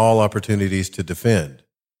and all opportunities to defend,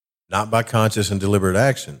 not by conscious and deliberate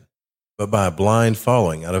action, but by a blind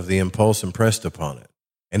following out of the impulse impressed upon it.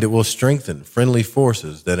 and it will strengthen friendly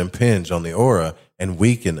forces that impinge on the aura and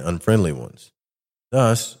weaken unfriendly ones.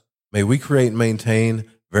 Thus, may we create and maintain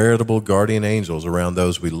veritable guardian angels around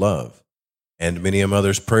those we love. And many a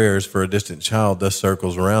mother's prayers for a distant child thus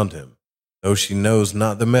circles around him, though she knows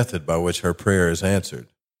not the method by which her prayer is answered.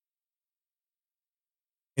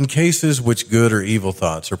 In cases which good or evil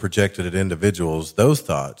thoughts are projected at individuals, those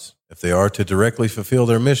thoughts, if they are to directly fulfill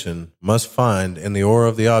their mission, must find in the aura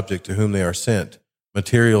of the object to whom they are sent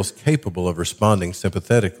materials capable of responding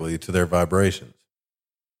sympathetically to their vibrations.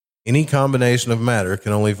 Any combination of matter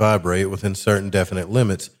can only vibrate within certain definite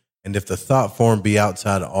limits, and if the thought form be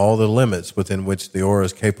outside all the limits within which the aura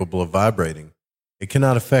is capable of vibrating, it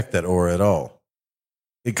cannot affect that aura at all.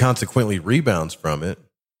 It consequently rebounds from it,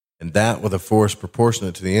 and that with a force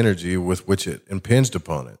proportionate to the energy with which it impinged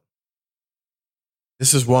upon it.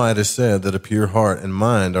 This is why it is said that a pure heart and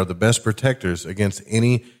mind are the best protectors against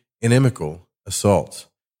any inimical assaults.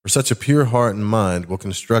 For such a pure heart and mind will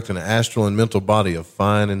construct an astral and mental body of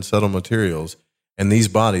fine and subtle materials, and these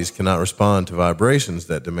bodies cannot respond to vibrations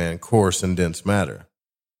that demand coarse and dense matter.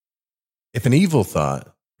 If an evil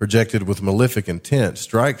thought, projected with malefic intent,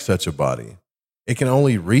 strikes such a body, it can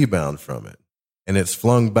only rebound from it, and it's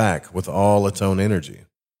flung back with all its own energy.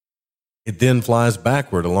 It then flies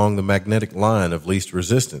backward along the magnetic line of least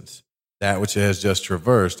resistance, that which it has just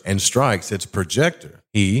traversed, and strikes its projector.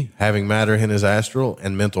 He, having matter in his astral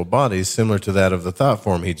and mental bodies similar to that of the thought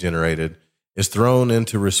form he generated, is thrown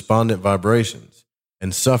into respondent vibrations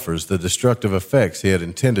and suffers the destructive effects he had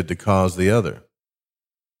intended to cause the other.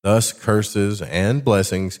 Thus, curses and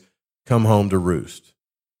blessings come home to roost.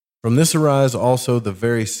 From this arise also the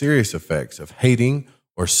very serious effects of hating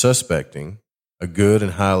or suspecting a good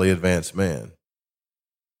and highly advanced man.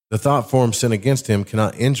 The thought forms sent against him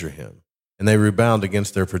cannot injure him, and they rebound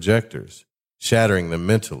against their projectors, shattering them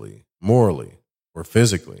mentally, morally, or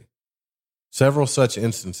physically. Several such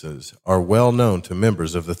instances are well known to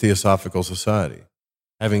members of the Theosophical Society,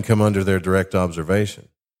 having come under their direct observation.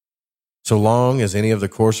 So long as any of the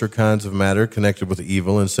coarser kinds of matter connected with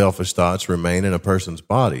evil and selfish thoughts remain in a person's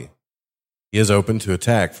body, he is open to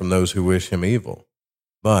attack from those who wish him evil.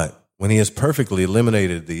 But when he has perfectly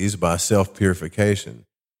eliminated these by self-purification,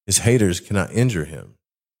 his haters cannot injure him,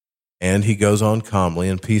 and he goes on calmly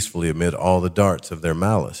and peacefully amid all the darts of their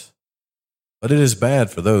malice. But it is bad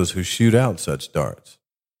for those who shoot out such darts.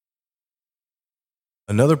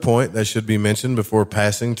 Another point that should be mentioned before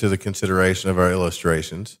passing to the consideration of our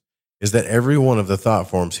illustrations is that every one of the thought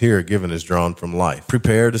forms here given is drawn from life,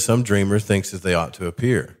 prepared as some dreamer thinks that they ought to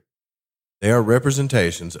appear. They are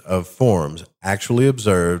representations of forms actually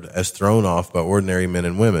observed as thrown off by ordinary men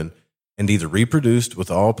and women, and either reproduced with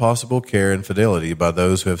all possible care and fidelity by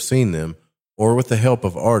those who have seen them, or with the help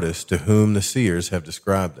of artists to whom the seers have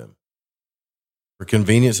described them. For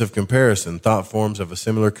convenience of comparison, thought forms of a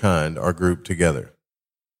similar kind are grouped together.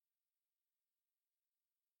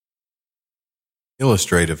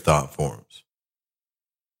 Illustrative thought forms.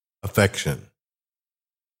 Affection.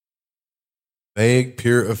 Vague,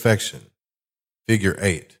 pure affection. Figure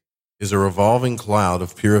 8 is a revolving cloud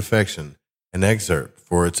of pure affection, an excerpt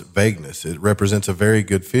for its vagueness. It represents a very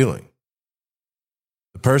good feeling.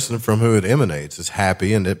 The person from whom it emanates is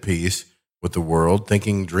happy and at peace with the world,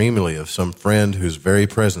 thinking dreamily of some friend whose very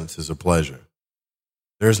presence is a pleasure.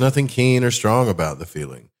 There is nothing keen or strong about the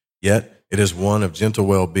feeling, yet it is one of gentle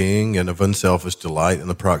well-being and of unselfish delight in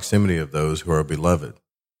the proximity of those who are beloved.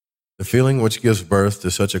 The feeling which gives birth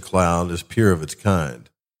to such a cloud is pure of its kind,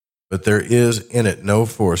 but there is in it no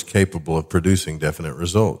force capable of producing definite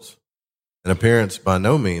results. An appearance by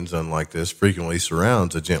no means unlike this frequently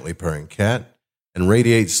surrounds a gently purring cat and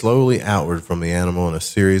radiates slowly outward from the animal in a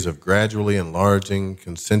series of gradually enlarging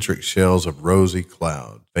concentric shells of rosy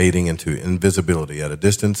cloud, fading into invisibility at a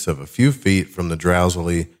distance of a few feet from the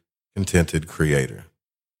drowsily contented creator.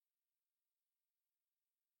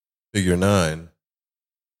 Figure 9.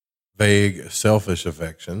 Vague, selfish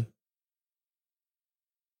affection.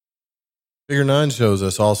 Figure 9 shows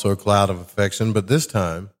us also a cloud of affection, but this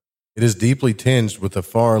time it is deeply tinged with a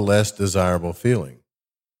far less desirable feeling.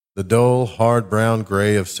 The dull, hard brown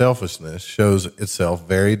gray of selfishness shows itself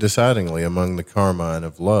very decidedly among the carmine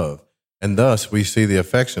of love, and thus we see the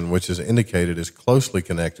affection which is indicated as closely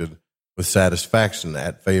connected with satisfaction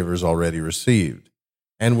at favors already received,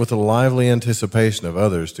 and with a lively anticipation of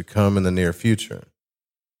others to come in the near future.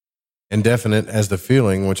 Indefinite as the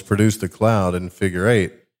feeling which produced the cloud in Figure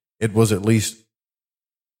 8, it was at least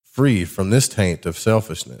free from this taint of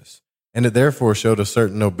selfishness, and it therefore showed a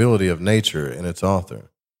certain nobility of nature in its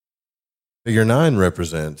author. Figure 9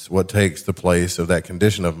 represents what takes the place of that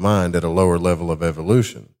condition of mind at a lower level of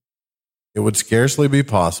evolution. It would scarcely be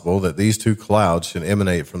possible that these two clouds should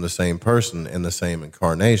emanate from the same person in the same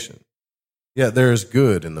incarnation. Yet there is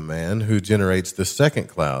good in the man who generates this second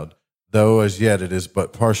cloud, though as yet it is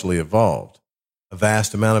but partially evolved. A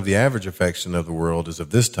vast amount of the average affection of the world is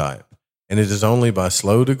of this type, and it is only by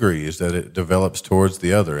slow degrees that it develops towards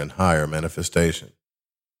the other in higher manifestation.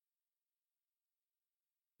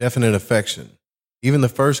 Definite affection. Even the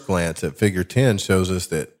first glance at figure 10 shows us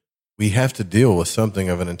that we have to deal with something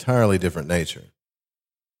of an entirely different nature.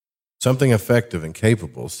 Something effective and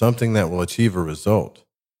capable, something that will achieve a result.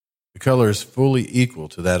 The color is fully equal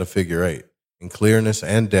to that of figure 8 in clearness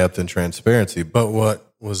and depth and transparency, but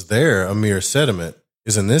what was there a mere sediment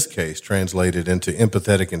is in this case translated into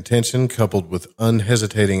empathetic intention coupled with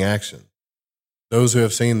unhesitating action. Those who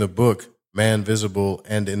have seen the book Man Visible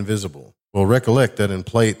and Invisible will recollect that in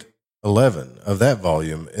plate 11 of that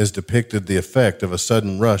volume is depicted the effect of a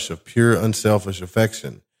sudden rush of pure unselfish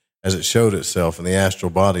affection as it showed itself in the astral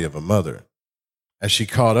body of a mother, as she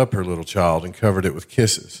caught up her little child and covered it with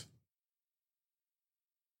kisses.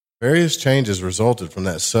 Various changes resulted from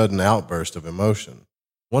that sudden outburst of emotion.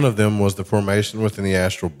 One of them was the formation within the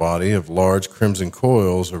astral body of large crimson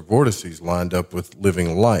coils or vortices lined up with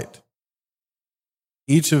living light.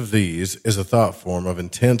 Each of these is a thought form of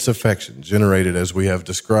intense affection generated as we have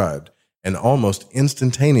described and almost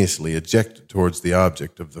instantaneously ejected towards the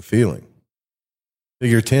object of the feeling.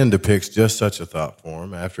 Figure 10 depicts just such a thought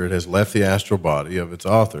form after it has left the astral body of its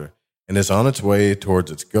author and is on its way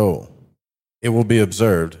towards its goal. It will be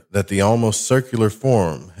observed that the almost circular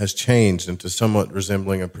form has changed into somewhat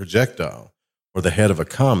resembling a projectile or the head of a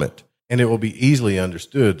comet, and it will be easily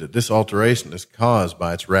understood that this alteration is caused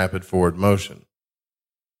by its rapid forward motion.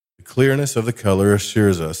 The clearness of the color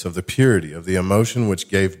assures us of the purity of the emotion which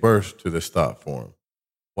gave birth to this thought form,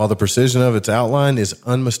 while the precision of its outline is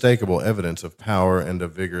unmistakable evidence of power and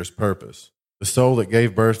of vigorous purpose. The soul that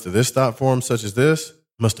gave birth to this thought form such as this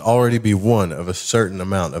must already be one of a certain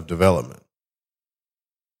amount of development.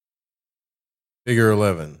 Figure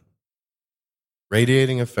 11.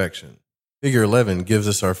 Radiating affection. Figure 11 gives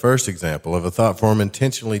us our first example of a thought form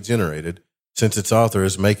intentionally generated since its author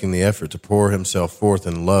is making the effort to pour himself forth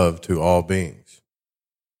in love to all beings.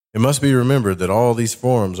 It must be remembered that all these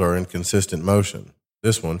forms are in consistent motion.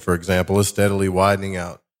 This one, for example, is steadily widening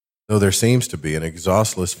out, though there seems to be an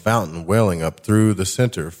exhaustless fountain welling up through the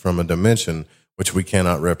center from a dimension which we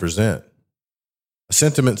cannot represent. A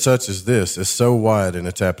sentiment such as this is so wide in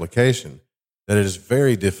its application that it is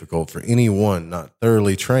very difficult for anyone not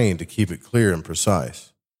thoroughly trained to keep it clear and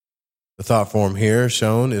precise. The thought form here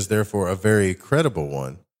shown is therefore a very credible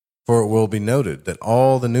one, for it will be noted that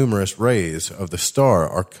all the numerous rays of the star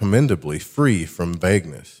are commendably free from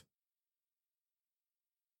vagueness.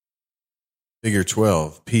 Figure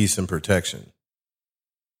 12, Peace and Protection.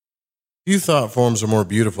 Few thought forms are more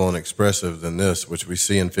beautiful and expressive than this which we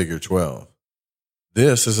see in Figure 12.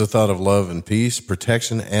 This is a thought of love and peace,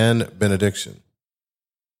 protection, and benediction,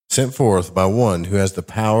 sent forth by one who has the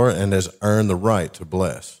power and has earned the right to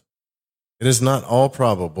bless. It is not all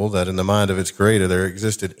probable that in the mind of its creator there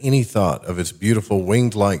existed any thought of its beautiful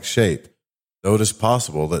winged-like shape, though it is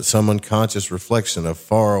possible that some unconscious reflection of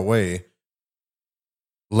far-away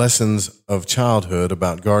lessons of childhood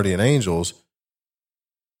about guardian angels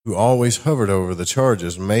who always hovered over the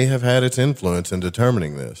charges may have had its influence in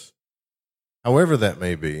determining this. However that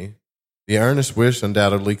may be, the earnest wish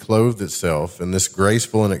undoubtedly clothed itself in this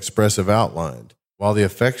graceful and expressive outline, while the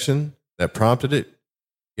affection that prompted it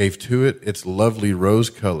gave to it its lovely rose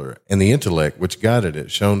color, and the intellect which guided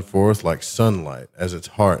it shone forth like sunlight as its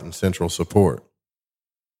heart and central support.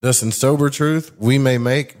 Thus, in sober truth, we may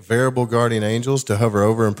make veritable guardian angels to hover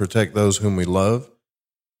over and protect those whom we love,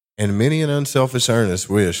 and many an unselfish earnest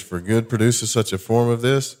wish for good produces such a form of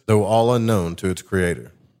this, though all unknown to its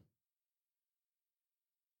creator.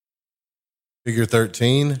 Figure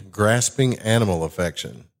 13, Grasping Animal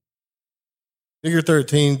Affection. Figure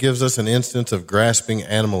 13 gives us an instance of grasping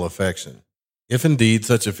animal affection. If indeed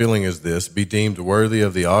such a feeling as this be deemed worthy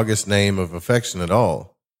of the august name of affection at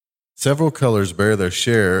all, several colors bear their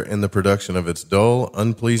share in the production of its dull,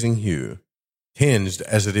 unpleasing hue, tinged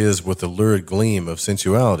as it is with the lurid gleam of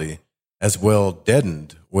sensuality, as well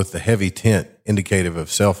deadened with the heavy tint indicative of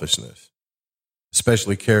selfishness.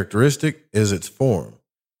 Especially characteristic is its form,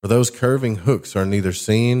 for those curving hooks are neither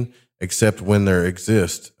seen except when there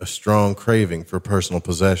exists a strong craving for personal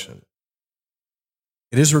possession.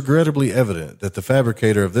 It is regrettably evident that the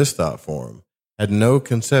fabricator of this thought form had no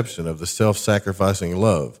conception of the self-sacrificing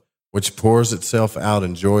love which pours itself out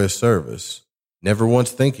in joyous service, never once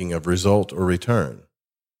thinking of result or return.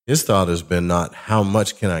 His thought has been not how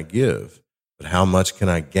much can I give, but how much can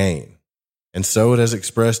I gain. and so it has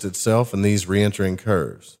expressed itself in these re-entering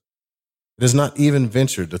curves. It has not even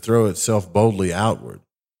ventured to throw itself boldly outward,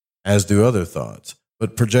 as do other thoughts,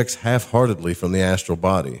 but projects half-heartedly from the astral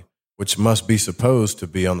body, which must be supposed to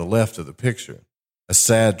be on the left of the picture, a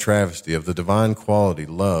sad travesty of the divine quality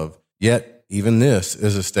love, yet even this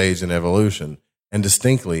is a stage in evolution, and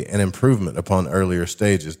distinctly an improvement upon earlier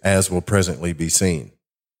stages, as will presently be seen.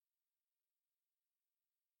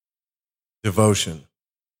 Devotion.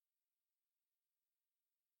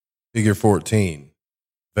 Figure 14.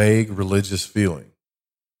 Vague religious feeling.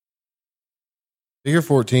 Figure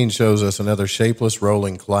 14 shows us another shapeless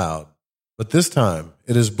rolling cloud, but this time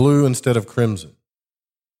it is blue instead of crimson.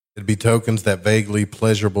 It betokens that vaguely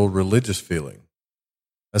pleasurable religious feeling,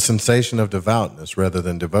 a sensation of devoutness rather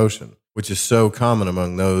than devotion, which is so common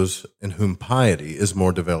among those in whom piety is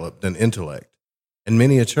more developed than intellect. In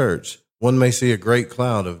many a church, one may see a great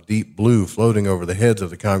cloud of deep blue floating over the heads of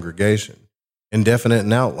the congregation, indefinite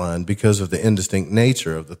in outline because of the indistinct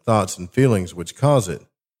nature of the thoughts and feelings which cause it,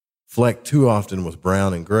 flecked too often with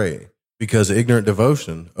brown and gray, because ignorant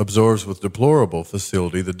devotion absorbs with deplorable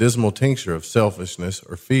facility the dismal tincture of selfishness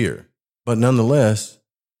or fear, but nonetheless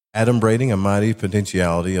adumbrating a mighty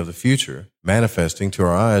potentiality of the future, manifesting to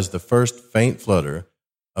our eyes the first faint flutter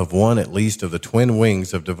of one at least of the twin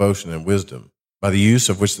wings of devotion and wisdom, by the use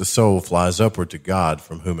of which the soul flies upward to God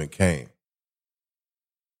from whom it came.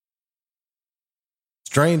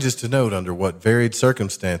 Strange is to note under what varied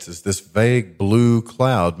circumstances this vague blue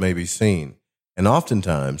cloud may be seen, and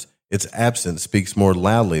oftentimes its absence speaks more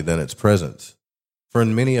loudly than its presence. For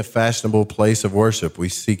in many a fashionable place of worship we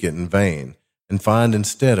seek it in vain, and find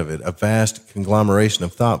instead of it a vast conglomeration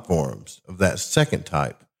of thought forms of that second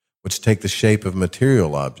type, which take the shape of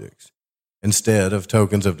material objects. Instead of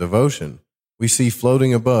tokens of devotion, we see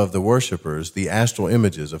floating above the worshippers the astral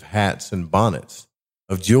images of hats and bonnets,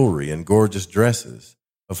 of jewelry and gorgeous dresses,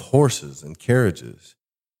 of horses and carriages,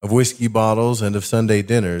 of whiskey bottles and of Sunday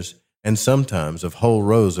dinners, and sometimes of whole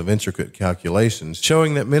rows of intricate calculations,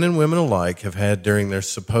 showing that men and women alike have had during their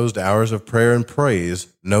supposed hours of prayer and praise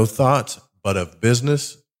no thoughts but of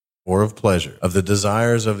business or of pleasure, of the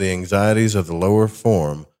desires, of the anxieties of the lower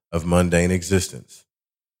form of mundane existence.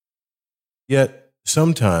 Yet,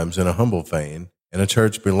 sometimes in a humble vein, in a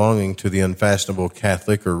church belonging to the unfashionable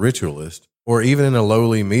Catholic or ritualist, or even in a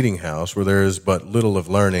lowly meeting house where there is but little of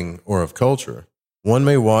learning or of culture, one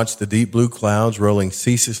may watch the deep blue clouds rolling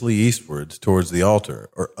ceaselessly eastwards towards the altar,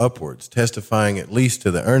 or upwards, testifying at least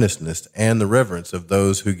to the earnestness and the reverence of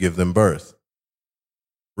those who give them birth.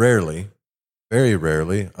 Rarely, very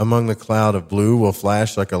rarely, among the cloud of blue will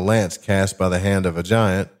flash like a lance cast by the hand of a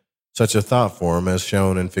giant, such a thought form as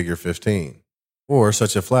shown in Figure 15, or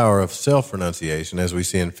such a flower of self-renunciation as we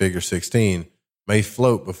see in Figure 16, may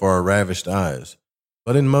float before our ravished eyes,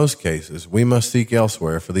 but in most cases we must seek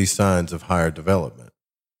elsewhere for these signs of higher development.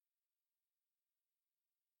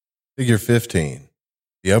 Figure 15.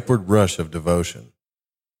 The upward rush of devotion.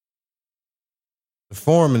 The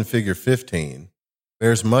form in Figure 15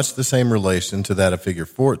 bears much the same relation to that of Figure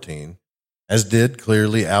 14 as did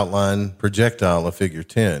clearly outlined projectile of Figure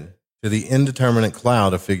 10 to the indeterminate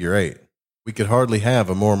cloud of Figure 8. We could hardly have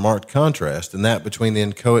a more marked contrast than that between the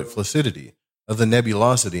inchoate flaccidity of the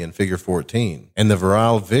nebulosity in Figure 14, and the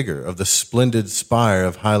virile vigor of the splendid spire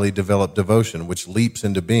of highly developed devotion which leaps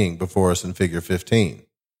into being before us in Figure 15.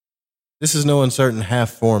 This is no uncertain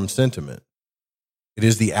half-formed sentiment. It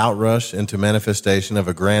is the outrush into manifestation of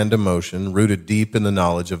a grand emotion rooted deep in the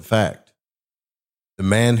knowledge of fact. The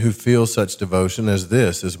man who feels such devotion as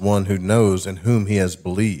this is one who knows in whom he has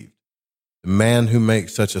believed. The man who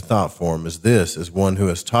makes such a thought form as this is one who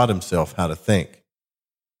has taught himself how to think.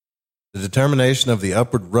 The determination of the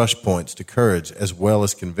upward rush points to courage as well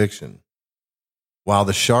as conviction, while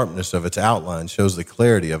the sharpness of its outline shows the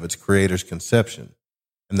clarity of its creator's conception,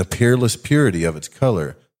 and the peerless purity of its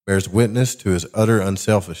color bears witness to his utter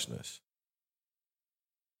unselfishness.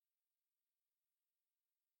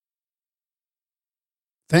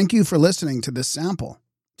 Thank you for listening to this sample.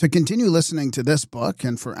 To continue listening to this book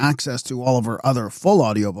and for access to all of our other full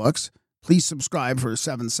audiobooks, please subscribe for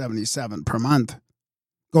 $7.77 per month.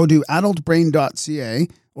 Go to adultbrain.ca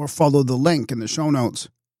or follow the link in the show notes.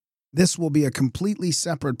 This will be a completely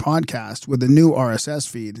separate podcast with a new RSS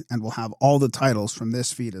feed and will have all the titles from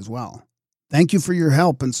this feed as well. Thank you for your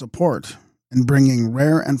help and support in bringing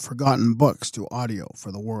rare and forgotten books to audio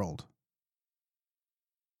for the world.